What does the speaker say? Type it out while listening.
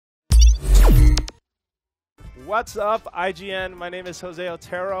What's up, IGN? My name is Jose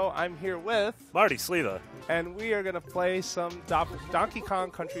Otero. I'm here with Marty Sliva. And we are going to play some Donkey Kong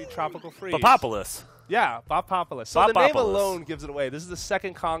Country Tropical Freeze. Bopopolis. Yeah, Bopopolis. So the name alone gives it away. This is the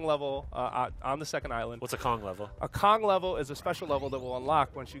second Kong level on the second island. What's a Kong level? A Kong level is a special level that will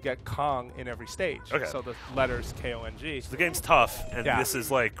unlock once you get Kong in every stage. Okay. So the letters K-O-N-G. So the game's tough, and this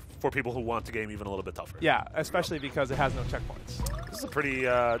is like for people who want the game even a little bit tougher. Yeah, especially because it has no checkpoints. This is a pretty,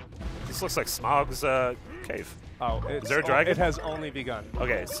 this looks like Smog's cave. Oh, is there a dragon? It has only begun.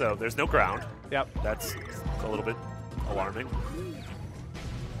 Okay, so there's no ground. Yep. That's a little bit alarming.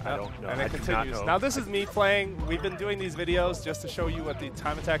 I don't know. And it continues. Now, this is me playing. We've been doing these videos just to show you what the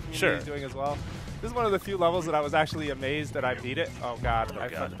Time Attack community is doing as well. This is one of the few levels that I was actually amazed that I beat it. Oh, God. I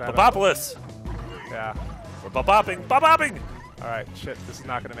fucked that up. Bopopolis! Yeah. We're bopopping. Bopopping! All right. Shit. This is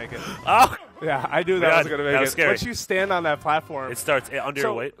not going to make it. Oh! Yeah, I knew that wasn't going to make that was it. Scary. Once you stand on that platform, it starts under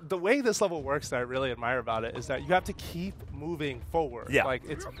your weight. The way this level works that I really admire about it is that you have to keep moving forward. Yeah. Like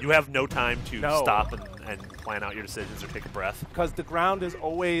it's you have no time to stop and plan out your decisions or take a breath. Because the ground is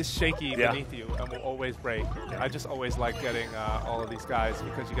always shaky beneath you and will always break. Yeah. I just always like getting all of these guys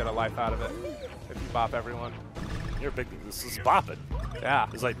because you get a life out of it if you bop everyone. You're a big. This is Bop It. Yeah.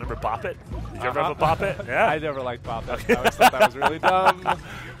 It's like, remember Bop It? Did you ever have a Bop It? Yeah. I never liked Bop It. I always thought that was really dumb. All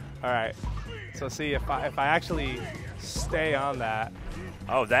right. So see, if I actually stay on that.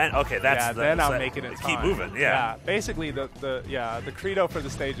 Oh, then okay, that's then I'll make it in time. Keep moving, yeah. Basically, the credo for the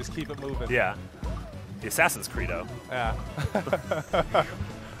stage is keep it moving. Yeah. The Assassin's Credo. Yeah.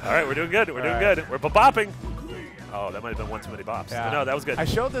 All right, we're doing good. We're doing good. We're bopping. Oh, that might have been one too many bops. Yeah. No, that was good. I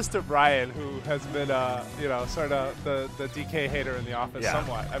showed this to Brian, who has been, sort of the DK hater in the office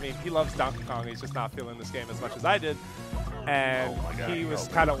somewhat. I mean, he loves Donkey Kong. He's just not feeling this game as much as I did. And he was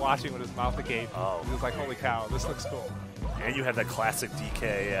kind of watching with his mouth agape. Oh. He was like, holy cow, this looks cool. And you have that classic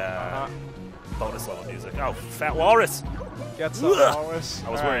DK bonus level music. Oh, Fat Walrus. Get some Walrus. I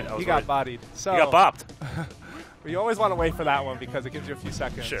was worried. He got bodied. So he got bopped. You always want to wait for that one because it gives you a few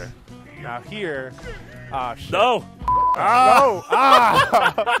seconds. Sure. Now here, shit. No. No.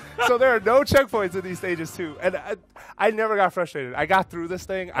 So there are no checkpoints in these stages too, and I never got frustrated. I got through this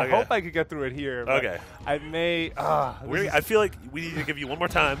thing. I hope I could get through it here. But I may. I feel like we need to give you one more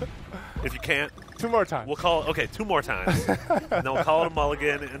time. If you can't, 2 more times. We'll call it 2 more times, and then we'll call it a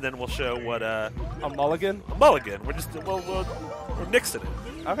mulligan, and then we'll show what a mulligan. A mulligan. We're just we're nixing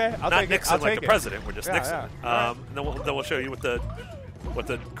it. Okay, I'll not take nixing it. like the president. We're just nixing it. Right. And then we'll show you what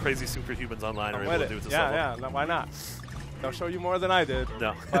the crazy superhumans online are able to do with this level. Yeah, no, why not? They'll show you more than I did.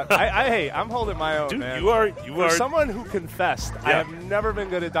 No. But hey, I'm holding my own, dude, man. You are For someone who confessed, I have never been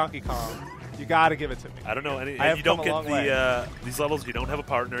good at Donkey Kong. You got to give it to me. I don't know. And you don't get these levels. You don't have a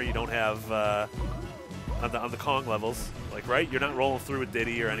partner. You don't have on the Kong levels. Like, right? You're not rolling through with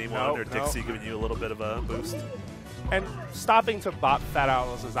Diddy or anyone or Dixie giving you a little bit of a boost. And stopping to bop Fat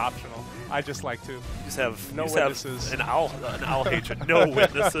Owls is optional. I just like to. You just have no witnesses. An owl hatred. No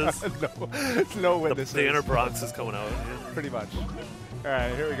witnesses. no witnesses. The inner Bronx is coming out. Yeah. Pretty much. All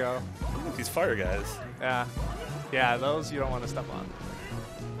right, here we go. These fire guys. Yeah. Yeah, those you don't want to step on.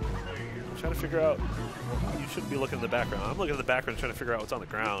 I'm trying to figure out. You shouldn't be looking in the background. I'm looking in the background trying to figure out what's on the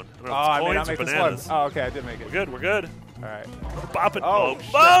ground. I don't know if it's coins or bananas. Oh, okay, I did make it. We're good. We're good. All right. Bop it. Oh,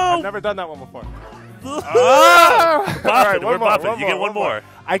 shit. I've never done that one before. All right, one more. You get one more.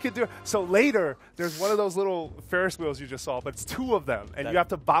 I could do it. So later, there's one of those little Ferris wheels you just saw, but it's 2 of them, and you have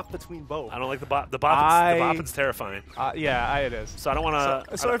to bop between both. I don't like the bop. The bopping's terrifying. Yeah, it is. So I don't want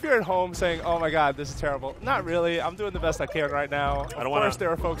to. So if you're at home saying, "Oh my God, this is terrible," not really. I'm doing the best I can right now. Of course, there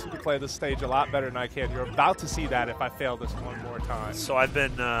are folks who can play this stage a lot better than I can. You're about to see that if I fail this one more time. So I've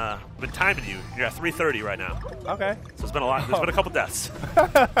been timing you. You're at 3:30 right now. Okay. So it's been a lot. There's been a couple deaths.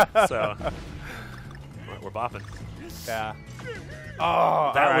 So. We're bopping. Yeah.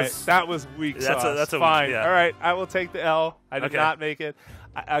 Oh, that was weak. That's fine. Yeah. All right, I will take the L. I did not make it.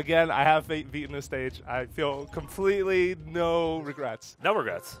 I have beaten this stage. I feel completely no regrets. No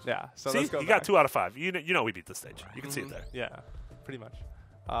regrets. Yeah. So see, let's go. You got 2 out of 5. You know we beat this stage. You can see it there. Yeah, pretty much.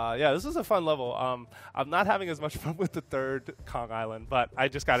 Yeah, this is a fun level. I'm not having as much fun with the 3rd Kong Island, but I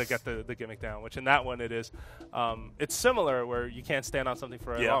just got to get the gimmick down, which in that one it is. It's similar where you can't stand on something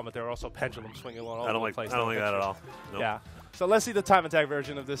for very long, but there are also pendulums swinging all over the place. I don't like that at all. Nope. Yeah. So let's see the time attack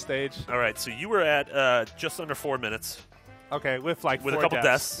version of this stage. All right, so you were at just under 4 minutes. Okay, with like with 4 a couple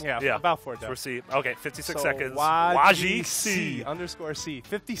deaths. Yeah, about 4 deaths. For C. Okay, 56 so seconds. Waji C _C.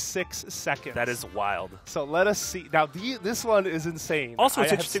 56 seconds. That is wild. So let us see. Now, this one is insane. Also,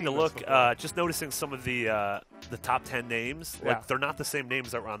 it's interesting to look, just noticing some of the top 10 names. Like, Yeah. they're not the same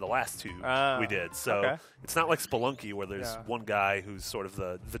names that were on the last 2 we did. So okay. it's not like Spelunky where there's one guy who's sort of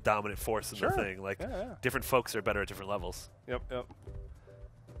the dominant force in the thing. Like, different folks are better at different levels. Yep.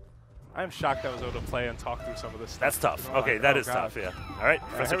 I'm shocked I was able to play and talk through some of this stuff. That's tough. Okay, that is tough, yeah. All right,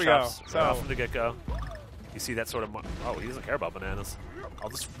 Professor here we Chops, go. So, right off from the get-go. You see that sort of... Oh, he doesn't care about bananas. I'll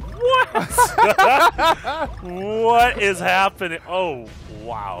just... What? What is happening? Oh,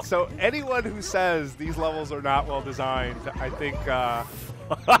 wow. So anyone who says these levels are not well designed, I think...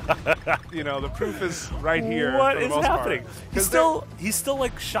 you know, the proof is right here. What for the is most happening? Part. He's still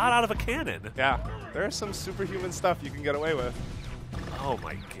like shot out of a cannon. Yeah, there's some superhuman stuff you can get away with. Oh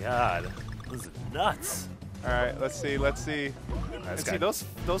my god, this is nuts. All right, let's see. And see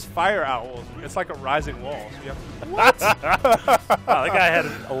those fire owls. It's like a rising wall. What? Wow, that guy had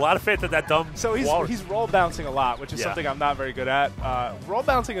a lot of faith in that dumb. So he's roll bouncing a lot, which is something I'm not very good at. Roll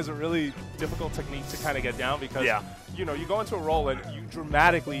bouncing is a really difficult technique to kind of get down because you know you go into a roll and you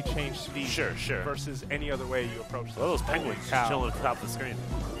dramatically change speed. Sure. Versus any other way you approach. Those penguins just chilling at the top of the screen.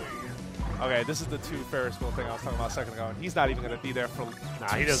 Okay, this is the 2 Ferris wheel thing I was talking about a second ago, and he's not even going to be there for 2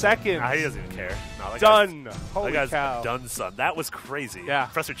 seconds. Nah, he doesn't even care. No, done. Holy that guy's cow. Done, son. That was crazy. Yeah.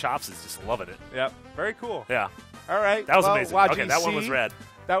 Professor Chops is just loving it. Yep. Very cool. Yeah. All right. That was amazing. YGC, okay, that one was rad.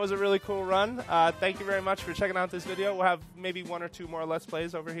 That was a really cool run. Thank you very much for checking out this video. We'll have maybe 1 or 2 more Let's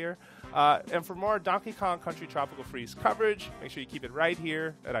Plays over here. And for more Donkey Kong Country Tropical Freeze coverage, make sure you keep it right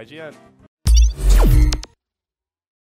here at IGN.